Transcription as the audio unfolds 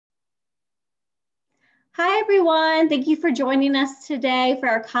Hi, everyone. Thank you for joining us today for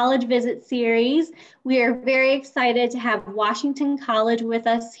our college visit series. We are very excited to have Washington College with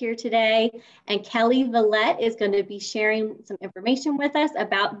us here today, and Kelly Valette is going to be sharing some information with us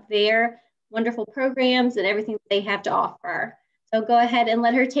about their wonderful programs and everything they have to offer. So go ahead and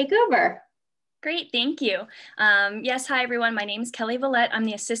let her take over. Great, thank you. Yes, hi everyone. My name is Kelly Valette. I'm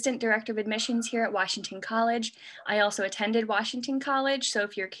the Assistant Director of Admissions here at Washington College. I also attended Washington College, so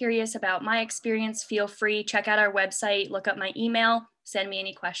if you're curious about my experience, feel free, check out our website, look up my email, send me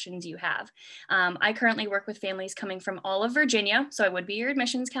any questions you have. I currently work with families coming from all of Virginia, so I would be your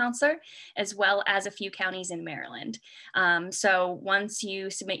admissions counselor, as well as a few counties in Maryland. So once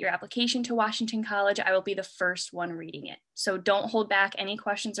you submit your application to Washington College, I will be the first one reading it. So don't hold back any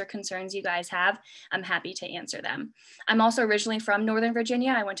questions or concerns you guys have. I'm happy to answer them. I'm also originally from Northern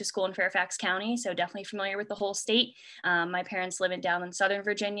Virginia. I went to school in Fairfax County, so definitely familiar with the whole state. My parents live down in Southern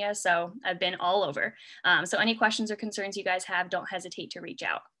Virginia, so I've been all over. So any questions or concerns you guys have, don't hesitate to reach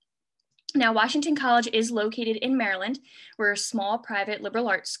out. Now, Washington College is located in Maryland. We're a small private liberal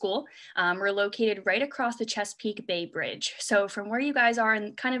arts school. We're located right across the Chesapeake Bay Bridge. So from where you guys are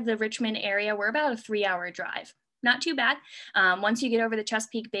in kind of the Richmond area, we're about a 3-hour drive. Not too bad. Once you get over the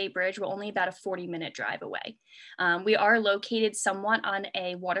Chesapeake Bay Bridge, we're only about a 40-minute drive away. We are located somewhat on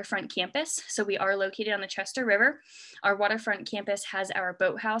a waterfront campus. So we are located on the Chester River. Our waterfront campus has our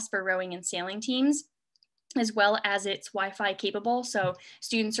boathouse for rowing and sailing teams, as well as it's Wi-Fi capable. So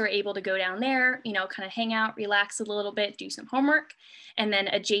students are able to go down there, kind of hang out, relax a little bit, do some homework. And then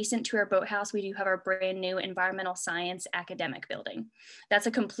adjacent to our boathouse, we do have our brand new environmental science academic building. That's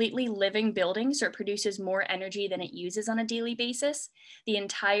a completely living building, so it produces more energy than it uses on a daily basis. The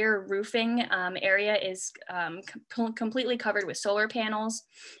entire roofing area is completely covered with solar panels,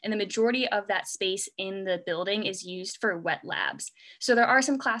 and the majority of that space in the building is used for wet labs. So there are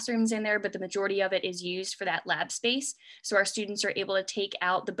some classrooms in there, but the majority of it is used for that lab space. So our students are able to take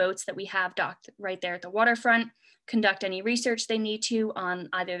out the boats that we have docked right there at the waterfront, conduct any research they need to on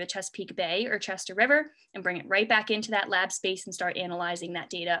either the Chesapeake Bay or Chester River, and bring it right back into that lab space and start analyzing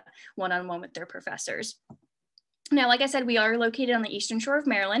that data one-on-one with their professors. Now, like I said, we are located on the eastern shore of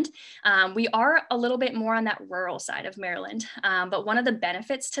Maryland. We are a little bit more on that rural side of Maryland, but one of the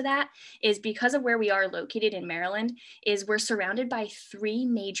benefits to that is because of where we are located in Maryland is we're surrounded by 3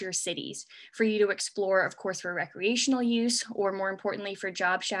 major cities for you to explore, of course, for recreational use, or more importantly, for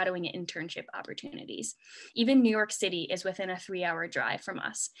job shadowing and internship opportunities. Even New York City is within a 3-hour drive from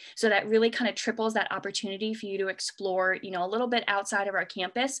us. So that really kind of triples that opportunity for you to explore, a little bit outside of our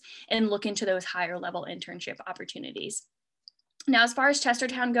campus and look into those higher level internship opportunities. Now, as far as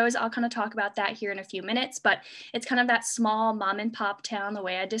Chestertown goes, I'll kind of talk about that here in a few minutes, but it's kind of that small mom and pop town, the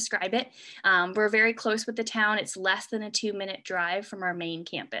way I describe it. We're very close with the town. It's less than a 2-minute drive from our main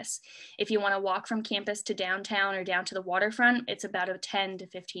campus. If you want to walk from campus to downtown or down to the waterfront, it's about a 10 to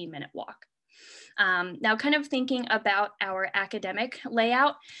 15-minute walk. Now, kind of thinking about our academic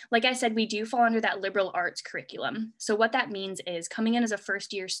layout, like I said, we do fall under that liberal arts curriculum. So what that means is coming in as a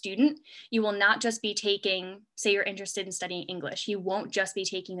first-year student, you will not just be taking, say you're interested in studying English, you won't just be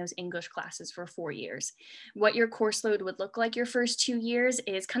taking those English classes for 4 years. What your course load would look like your first 2 years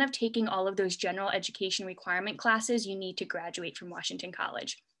is kind of taking all of those general education requirement classes you need to graduate from Washington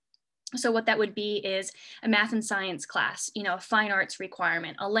College. So what that would be is a math and science class, a fine arts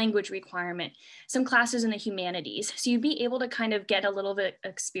requirement, a language requirement, some classes in the humanities. So you'd be able to kind of get a little bit of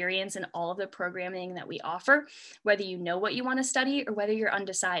experience in all of the programming that we offer, whether you know what you want to study or whether you're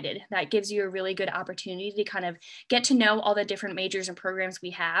undecided. That gives you a really good opportunity to kind of get to know all the different majors and programs we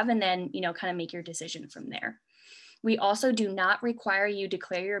have, and then, kind of make your decision from there. We also do not require you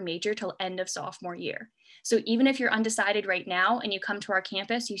declare your major till end of sophomore year. So even if you're undecided right now and you come to our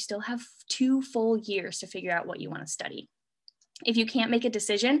campus, you still have 2 full years to figure out what you want to study. If you can't make a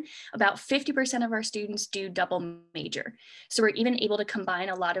decision, about 50% of our students do double major. So we're even able to combine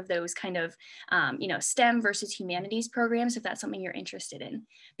a lot of those kind of, STEM versus humanities programs, if that's something you're interested in.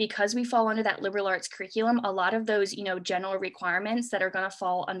 Because we fall under that liberal arts curriculum, a lot of those, general requirements that are going to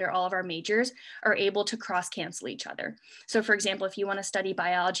fall under all of our majors are able to cross cancel each other. So for example, if you want to study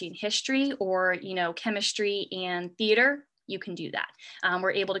biology and history, or, chemistry and theater, you can do that.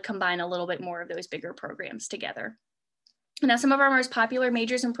 We're able to combine a little bit more of those bigger programs together. Now, some of our most popular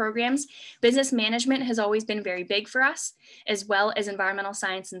majors and programs, business management has always been very big for us, as well as environmental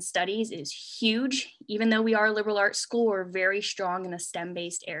science and studies is huge. Even though we are a liberal arts school, we're very strong in the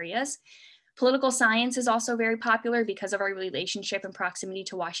STEM-based areas. Political science is also very popular because of our relationship and proximity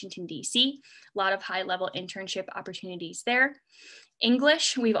to Washington, D.C. A lot of high-level internship opportunities there.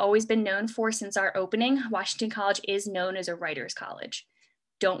 English, we've always been known for since our opening. Washington College is known as a writer's college.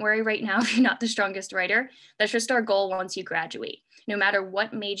 don't worry right now if you're not the strongest writer. That's just our goal once you graduate. No matter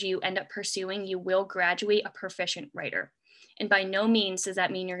what major you end up pursuing, you will graduate a proficient writer. And by no means does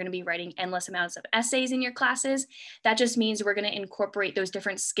that mean you're going to be writing endless amounts of essays in your classes. That just means we're going to incorporate those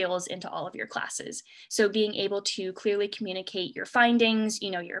different skills into all of your classes. So being able to clearly communicate your findings,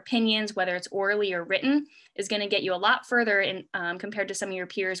 your opinions, whether it's orally or written, is going to get you a lot further in, compared to some of your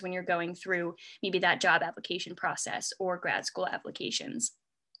peers when you're going through maybe that job application process or grad school applications.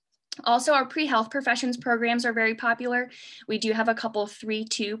 Also, our pre-health professions programs are very popular. We do have a couple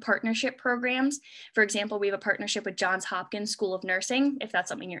 3-2 partnership programs. For example, we have a partnership with Johns Hopkins School of Nursing, if that's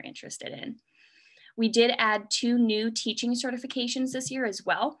something you're interested in. We did add 2 new teaching certifications this year as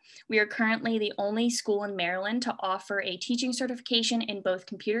well. We are currently the only school in Maryland to offer a teaching certification in both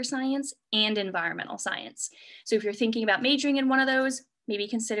computer science and environmental science. So if you're thinking about majoring in one of those, maybe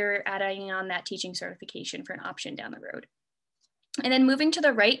consider adding on that teaching certification for an option down the road. And then moving to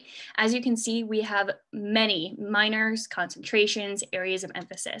the right, as you can see, we have many minors, concentrations, areas of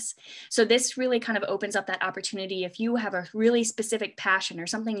emphasis. So this really kind of opens up that opportunity. If you have a really specific passion or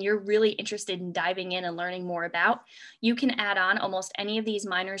something you're really interested in diving in and learning more about, you can add on almost any of these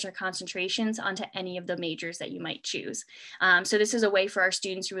minors or concentrations onto any of the majors that you might choose. So this is a way for our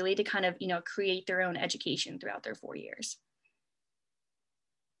students really to kind of, create their own education throughout their 4 years.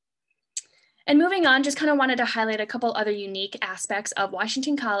 And moving on, just kind of wanted to highlight a couple other unique aspects of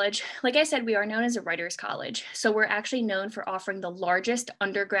Washington College. Like I said, we are known as a writers' college. So we're actually known for offering the largest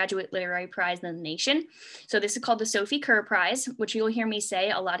undergraduate literary prize in the nation. So this is called the Sophie Kerr Prize, which you'll hear me say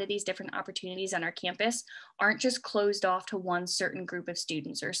a lot of these different opportunities on our campus aren't just closed off to one certain group of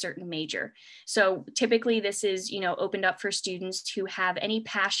students or a certain major. So typically this is, opened up for students who have any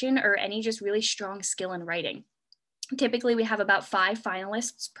passion or any just really strong skill in writing. Typically, we have about 5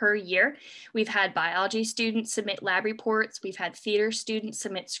 finalists per year. We've had biology students submit lab reports. We've had theater students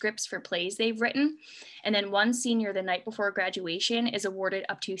submit scripts for plays they've written. And then one senior the night before graduation is awarded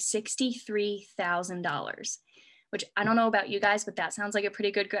up to $63,000, which I don't know about you guys, but that sounds like a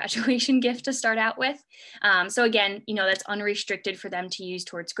pretty good graduation gift to start out with. So again, that's unrestricted for them to use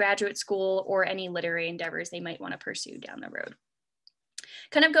towards graduate school or any literary endeavors they might want to pursue down the road.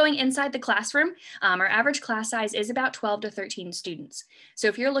 Kind of going inside the classroom, our average class size is about 12 to 13 students. So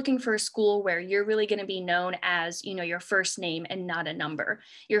if you're looking for a school where you're really going to be known as, your first name and not a number,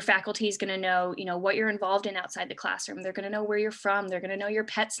 your faculty is going to know, what you're involved in outside the classroom. They're going to know where you're from. They're going to know your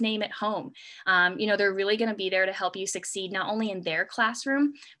pet's name at home. They're really going to be there to help you succeed, not only in their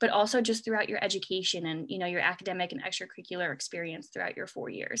classroom, but also just throughout your education and, your academic and extracurricular experience throughout your 4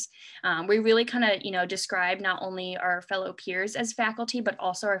 years. We really kind of, describe not only our fellow peers as faculty, but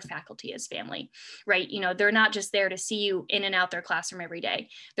also our faculty as family, right? They're not just there to see you in and out their classroom every day.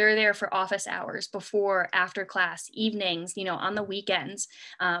 They're there for office hours, before, after class, evenings, on the weekends.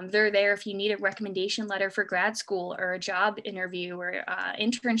 They're there if you need a recommendation letter for grad school or a job interview or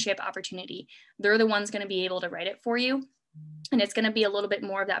internship opportunity. They're the ones going to be able to write it for you. And it's going to be a little bit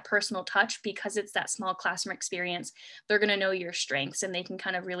more of that personal touch because it's that small classroom experience. They're going to know your strengths and they can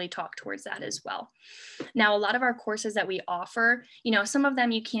kind of really talk towards that as well. Now, a lot of our courses that we offer, some of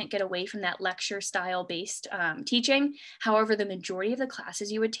them you can't get away from that lecture style based teaching. However, the majority of the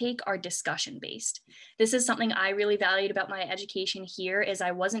classes you would take are discussion based. This is something I really valued about my education here is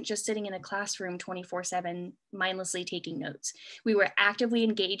I wasn't just sitting in a classroom 24/7 mindlessly taking notes. We were actively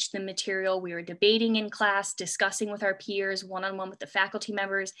engaged in the material. We were debating in class, discussing with our peers, one-on-one with the faculty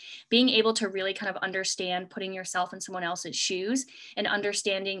members, being able to really kind of understand putting yourself in someone else's shoes and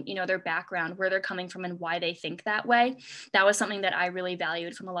understanding, their background, where they're coming from and why they think that way. That was something that I really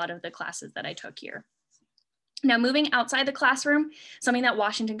valued from a lot of the classes that I took here. Now, moving outside the classroom, something that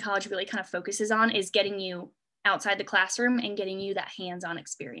Washington College really kind of focuses on is getting you outside the classroom and getting you that hands-on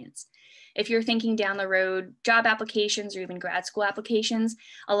experience. If you're thinking down the road, job applications or even grad school applications,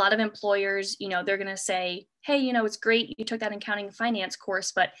 a lot of employers, they're going to say, hey, it's great you took that accounting and finance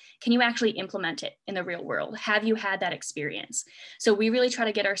course, but can you actually implement it in the real world? Have you had that experience? So we really try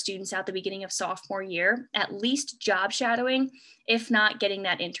to get our students out the beginning of sophomore year, at least job shadowing, if not getting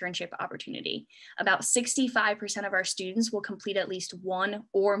that internship opportunity. About 65% of our students will complete at least one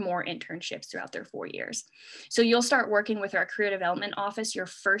or more internships throughout their 4 years. So you'll start working with our career development office your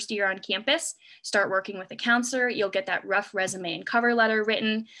first year on campus, start working with a counselor, you'll get that rough resume and cover letter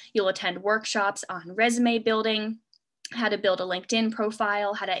written, you'll attend workshops on resume building, how to build a LinkedIn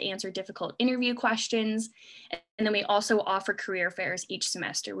profile, how to answer difficult interview questions. And And then we also offer career fairs each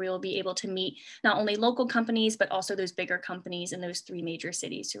semester. We will be able to meet not only local companies, but also those bigger companies in those 3 major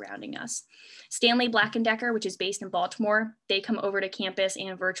cities surrounding us. Stanley Black & Decker, which is based in Baltimore, they come over to campus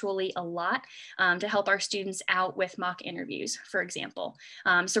and virtually a lot to help our students out with mock interviews, for example.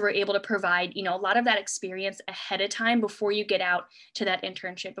 So we're able to provide, a lot of that experience ahead of time before you get out to that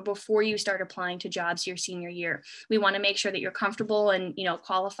internship, but before you start applying to jobs your senior year. We want to make sure that you're comfortable and,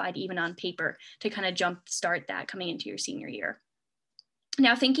 qualified even on paper to kind of jumpstart that coming into your senior year.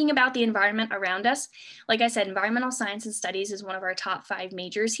 Now, thinking about the environment around us, like I said, environmental science and studies is one of our top 5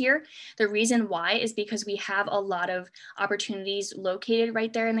 majors here. The reason why is because we have a lot of opportunities located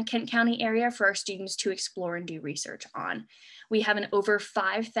right there in the Kent County area for our students to explore and do research on. We have an over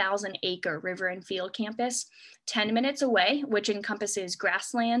 5,000 acre river and field campus 10 minutes away, which encompasses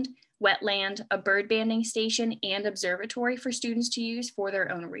grassland, wetland, a bird banding station, and observatory for students to use for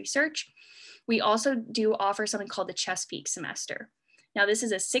their own research. We also do offer something called the Chesapeake semester. Now, this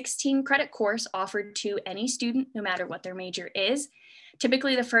is a 16 credit course offered to any student, no matter what their major is.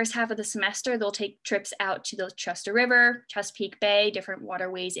 Typically, the first half of the semester, they'll take trips out to the Chester River, Chesapeake Bay, different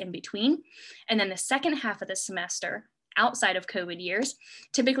waterways in between. And then the second half of the semester, outside of COVID years,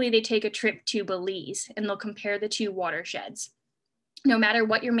 typically they take a trip to Belize and they'll compare the 2 watersheds. No matter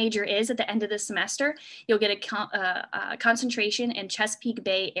what your major is at the end of the semester, you'll get a concentration in Chesapeake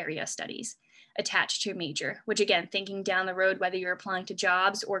Bay area studies attached to your major, which again, thinking down the road, whether you're applying to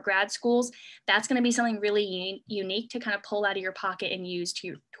jobs or grad schools, that's going to be something really unique to kind of pull out of your pocket and use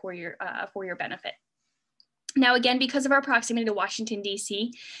for your benefit. Now, again, because of our proximity to Washington,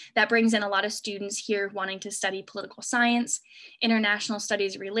 D.C., that brings in a lot of students here wanting to study political science, international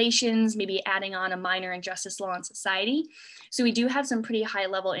studies relations, maybe adding on a minor in justice, law, and society. So we do have some pretty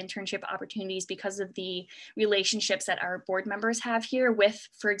high-level internship opportunities because of the relationships that our board members have here with,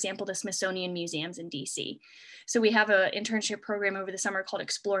 for example, the Smithsonian Museums in D.C. So we have an internship program over the summer called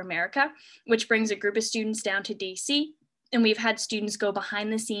Explore America, which brings a group of students down to D.C., and we've had students go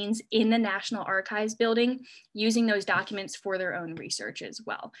behind the scenes in the National Archives building using those documents for their own research as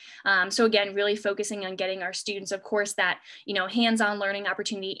well. So again, really focusing on getting our students, of course, that hands-on learning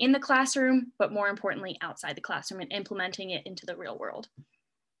opportunity in the classroom, but more importantly, outside the classroom and implementing it into the real world.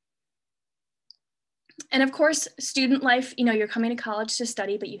 And of course, student life, you're coming to college to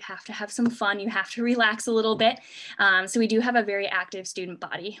study, but you have to have some fun. You have to relax a little bit. So we do have a very active student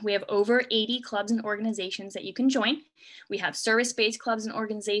body. We have over 80 clubs and organizations that you can join. We have service-based clubs and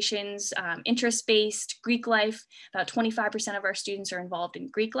organizations, interest-based, Greek life. About 25% of our students are involved in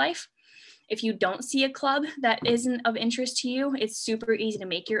Greek life. If you don't see a club that isn't of interest to you, it's super easy to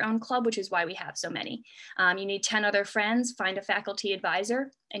make your own club, which is why we have so many. You need 10 other friends, find a faculty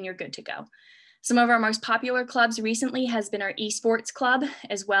advisor, and you're good to go. Some of our most popular clubs recently has been our esports club,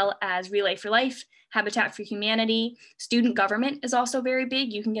 as well as Relay for Life, Habitat for Humanity. Student government is also very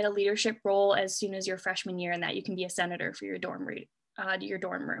big. You can get a leadership role as soon as your freshman year, and that you can be a senator for your dorm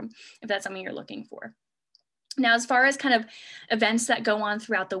room, if that's something you're looking for. Now, as far as kind of events that go on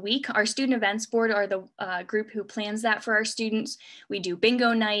throughout the week, our student events board are the group who plans that for our students. We do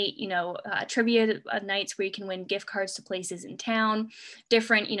bingo night, trivia nights where you can win gift cards to places in town,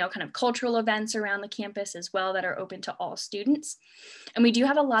 different, kind of cultural events around the campus as well that are open to all students. And we do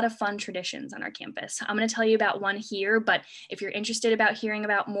have a lot of fun traditions on our campus. I'm going to tell you about one here, but if you're interested about hearing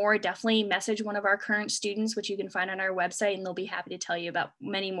about more, definitely message one of our current students, which you can find on our website, and they'll be happy to tell you about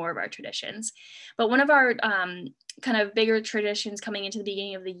many more of our traditions. But one of our kind of bigger traditions coming into the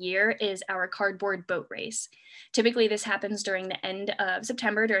beginning of the year is our cardboard boat race. Typically, this happens during the end of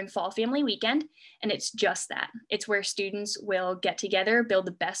September during Fall Family Weekend, and it's just that. It's where students will get together, build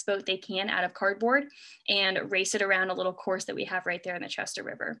the best boat they can out of cardboard, and race it around a little course that we have right there in the Chester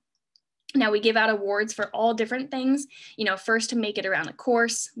River. Now, we give out awards for all different things, first to make it around the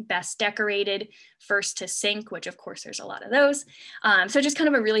course, best decorated, first to sink, which of course there's a lot of those. So just kind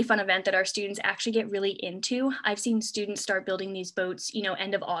of a really fun event that our students actually get really into. I've seen students start building these boats,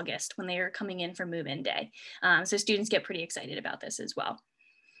 end of August when they are coming in for move-in day. So students get pretty excited about this as well.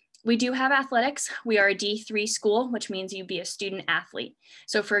 We do have athletics. We are a D3 school, which means you'd be a student athlete.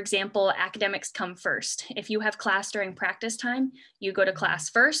 So for example, academics come first. If you have class during practice time, you go to class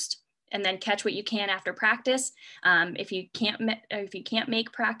first, and then catch what you can after practice. If you can't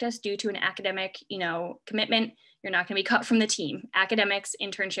make practice due to an academic, commitment, you're not going to be cut from the team. Academics,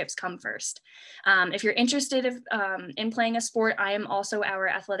 internships come first. If you're interested in playing a sport, I am also our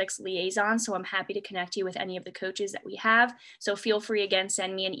athletics liaison, so I'm happy to connect you with any of the coaches that we have. So feel free, again,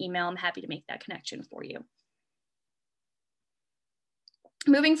 send me an email. I'm happy to make that connection for you.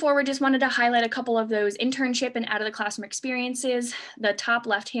 Moving forward, just wanted to highlight a couple of those internship and out of the classroom experiences. The top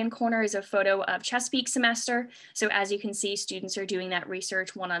left-hand corner is a photo of Chesapeake semester. So as you can see, students are doing that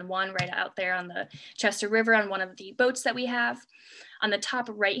research one-on-one right out there on the Chester River on one of the boats that we have. On the top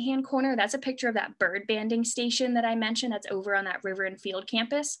right-hand corner, that's a picture of that bird banding station that I mentioned that's over on that River and Field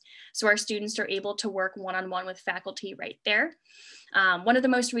campus. So our students are able to work one-on-one with faculty right there. One of the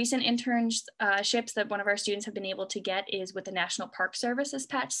most recent internships that one of our students have been able to get is with the National Park Service this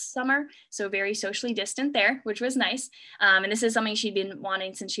past summer. So very socially distant there, which was nice. And this is something she'd been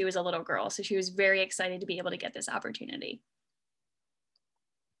wanting since she was a little girl. So she was very excited to be able to get this opportunity.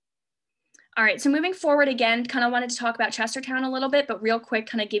 All right, so moving forward again, kind of wanted to talk about Chestertown a little bit, but real quick,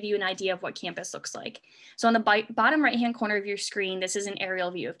 kind of give you an idea of what campus looks like. So on the bottom right-hand corner of your screen, this is an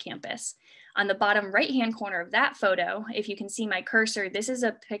aerial view of campus. On the bottom right-hand corner of that photo, if you can see my cursor, this is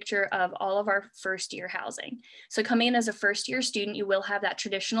a picture of all of our first year housing. So coming in as a first year student, you will have that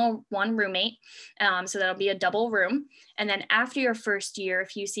traditional one roommate. So that'll be a double room. And then after your first year,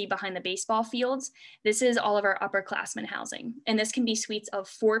 if you see behind the baseball fields, this is all of our upperclassmen housing. And this can be suites of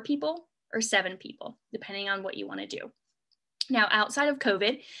 4 people or 7 people, depending on what you want to do. Now, outside of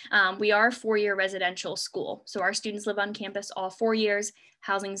COVID, we are a 4-year residential school. So our students live on campus all 4 years,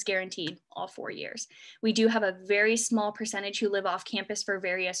 housing's guaranteed all 4 years. We do have a very small percentage who live off campus for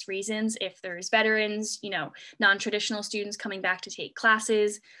various reasons. If there's veterans, non-traditional students coming back to take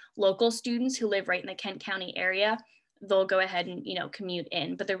classes, local students who live right in the Kent County area, they'll go ahead and, commute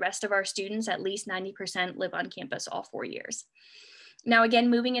in. But the rest of our students, at least 90%, live on campus all 4 years. Now, again,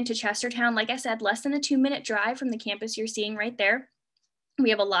 moving into Chestertown, like I said, less than a 2-minute drive from the campus you're seeing right there. We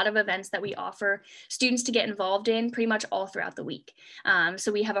have a lot of events that we offer students to get involved in pretty much all throughout the week.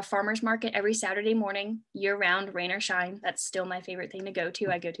 So we have a farmer's market every Saturday morning, year round, rain or shine. That's still my favorite thing to go to.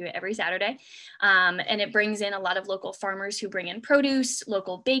 I go to it every Saturday. And it brings in a lot of local farmers who bring in produce,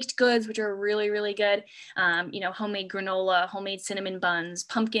 local baked goods, which are really, really good. Homemade granola, homemade cinnamon buns,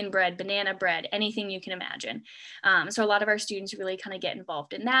 pumpkin bread, banana bread, anything you can imagine. So a lot of our students really kind of get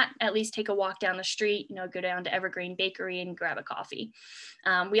involved in that, at least take a walk down the street, go down to Evergreen Bakery and grab a coffee.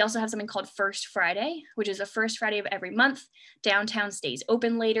 We also have something called First Friday, which is the first Friday of every month. Downtown stays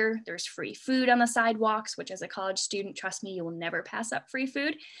open later. There's free food on the sidewalks, which as a college student, trust me, you will never pass up free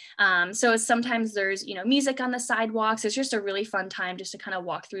food. So sometimes there's, music on the sidewalks. It's just a really fun time just to kind of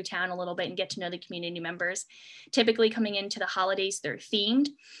walk through town a little bit and get to know the community members. Typically coming into the holidays, they're themed.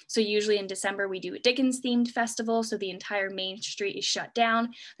 So usually in December, we do a Dickens themed festival. So the entire main street is shut down.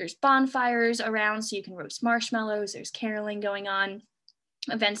 There's bonfires around so you can roast marshmallows. There's caroling going on.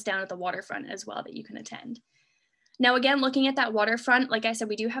 Events down at the waterfront as well that you can attend. Now, again, looking at that waterfront, like I said,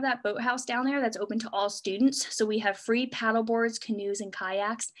 we do have that boathouse down there that's open to all students. So we have free paddle boards, canoes, and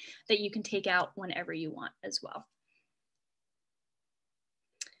kayaks that you can take out whenever you want as well.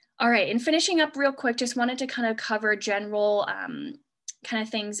 All right, and finishing up real quick, just wanted to kind of cover general kind of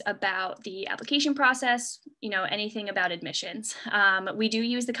things about the application process, anything about admissions. We do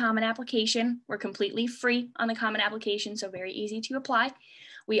use the Common Application. We're completely free on the Common Application, so very easy to apply.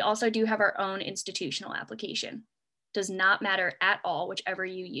 We also do have our own institutional application. Does not matter at all, whichever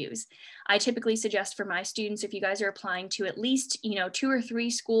you use. I typically suggest for my students, if you guys are applying to at least, 2 or 3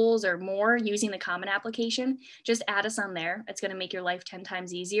 schools or more using the Common Application, just add us on there. It's going to make your life 10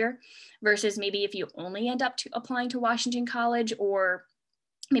 times easier versus maybe if you only end up applying to Washington College or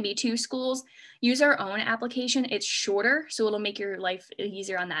maybe 2 schools, use our own application. It's shorter, so it'll make your life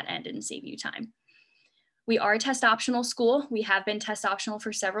easier on that end and save you time. We are a test optional school. We have been test optional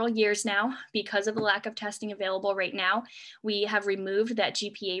for several years now. Because of the lack of testing available right now, we have removed that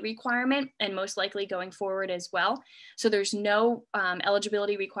GPA requirement and most likely going forward as well. So there's no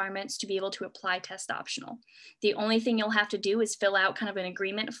eligibility requirements to be able to apply test optional. The only thing you'll have to do is fill out kind of an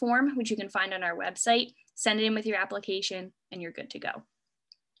agreement form, which you can find on our website, send it in with your application, and you're good to go.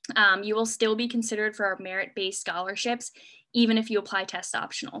 You will still be considered for our merit-based scholarships, even if you apply test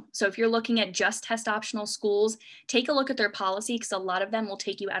optional. So if you're looking at just test optional schools, take a look at their policy because a lot of them will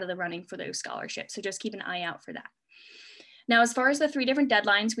take you out of the running for those scholarships. So just keep an eye out for that. Now, as far as the 3 different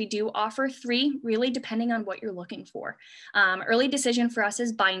deadlines, we do offer 3, really depending on what you're looking for. Early decision for us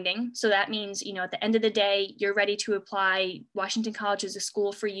is binding. So that means, at the end of the day, you're ready to apply. Washington College is a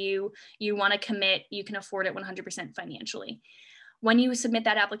school for you. You want to commit. You can afford it 100% financially. When you submit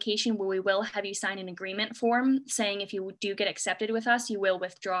that application, we will have you sign an agreement form saying if you do get accepted with us, you will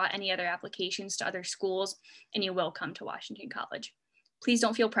withdraw any other applications to other schools and you will come to Washington College. Please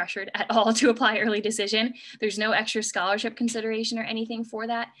don't feel pressured at all to apply early decision. There's no extra scholarship consideration or anything for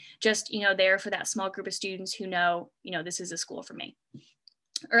that. Just, there for that small group of students who know, this is a school for me.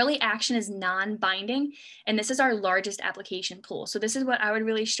 Early action is non-binding, and this is our largest application pool. So this is what I would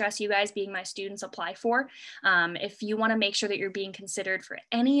really stress you guys being my students apply for. If you want to make sure that you're being considered for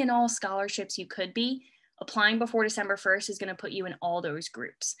any and all scholarships you could be, applying before December 1st is going to put you in all those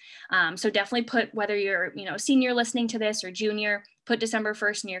groups. So definitely put, whether you're, senior listening to this or junior, put December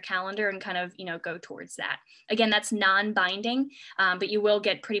 1st in your calendar and kind of, go towards that. Again, that's non-binding, but you will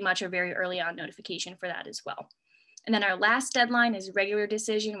get pretty much a very early on notification for that as well. And then our last deadline is regular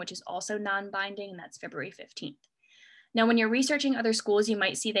decision, which is also non-binding, and that's February 15th. Now, when you're researching other schools, you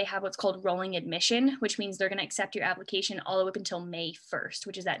might see they have what's called rolling admission, which means they're going to accept your application all the way up until May 1st,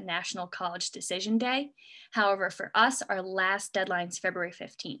 which is that National College Decision Day. However, for us, our last deadline is February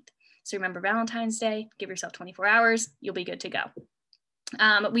 15th. So remember Valentine's Day, give yourself 24 hours, you'll be good to go.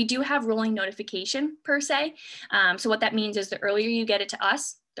 We do have rolling notification per se. So what that means is the earlier you get it to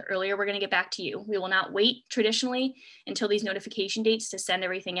us, the earlier we're going to get back to you. We will not wait traditionally until these notification dates to send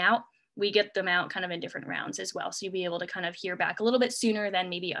everything out. We get them out kind of in different rounds as well. So you'll be able to kind of hear back a little bit sooner than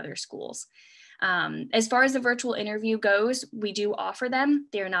maybe other schools. As far as the virtual interview goes, we do offer them.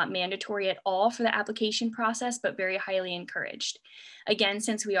 They are not mandatory at all for the application process, but very highly encouraged. Again,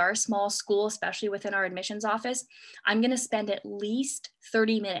 since we are a small school, especially within our admissions office, I'm going to spend at least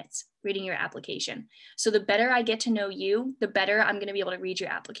 30 minutes reading your application. So the better I get to know you, the better I'm going to be able to read your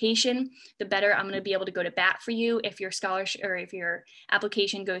application, the better I'm going to be able to go to bat for you if your scholarship or if your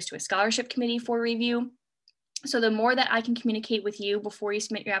application goes to a scholarship committee for review. So the more that I can communicate with you before you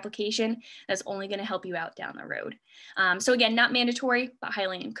submit your application, that's only going to help you out down the road. So again, not mandatory, but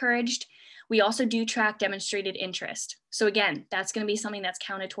highly encouraged. We also do track demonstrated interest. So again, that's going to be something that's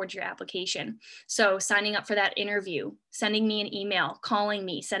counted towards your application. So signing up for that interview, sending me an email, calling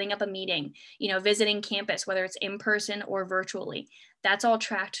me, setting up a meeting, visiting campus, whether it's in person or virtually. That's all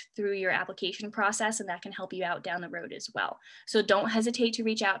tracked through your application process, and that can help you out down the road as well. So don't hesitate to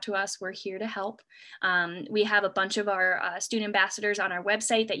reach out to us. We're here to help. We have a bunch of our student ambassadors on our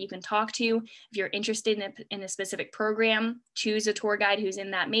website that you can talk to. If you're interested in a specific program, choose a tour guide who's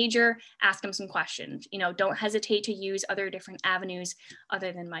in that major, ask them some questions. Don't hesitate to use other different avenues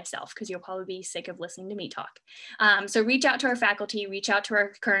other than myself, because you'll probably be sick of listening to me talk. So reach out to our faculty, reach out to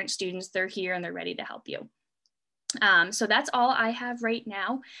our current students. They're here and they're ready to help you. So that's all I have right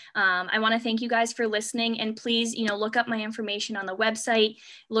now. I want to thank you guys for listening, and please, look up my information on the website,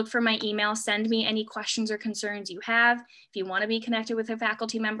 look for my email, send me any questions or concerns you have. If you want to be connected with a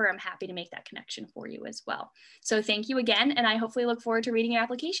faculty member, I'm happy to make that connection for you as well. So thank you again, and I hopefully look forward to reading your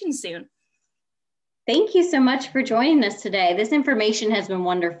application soon. Thank you so much for joining us today. This information has been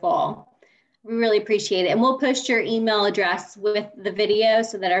wonderful. We really appreciate it. And we'll post your email address with the video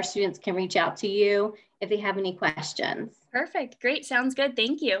so that our students can reach out to you if they have any questions. Perfect. Great. Sounds good.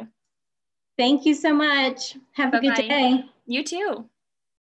 Thank you. Thank you so much. Have a good day. You too.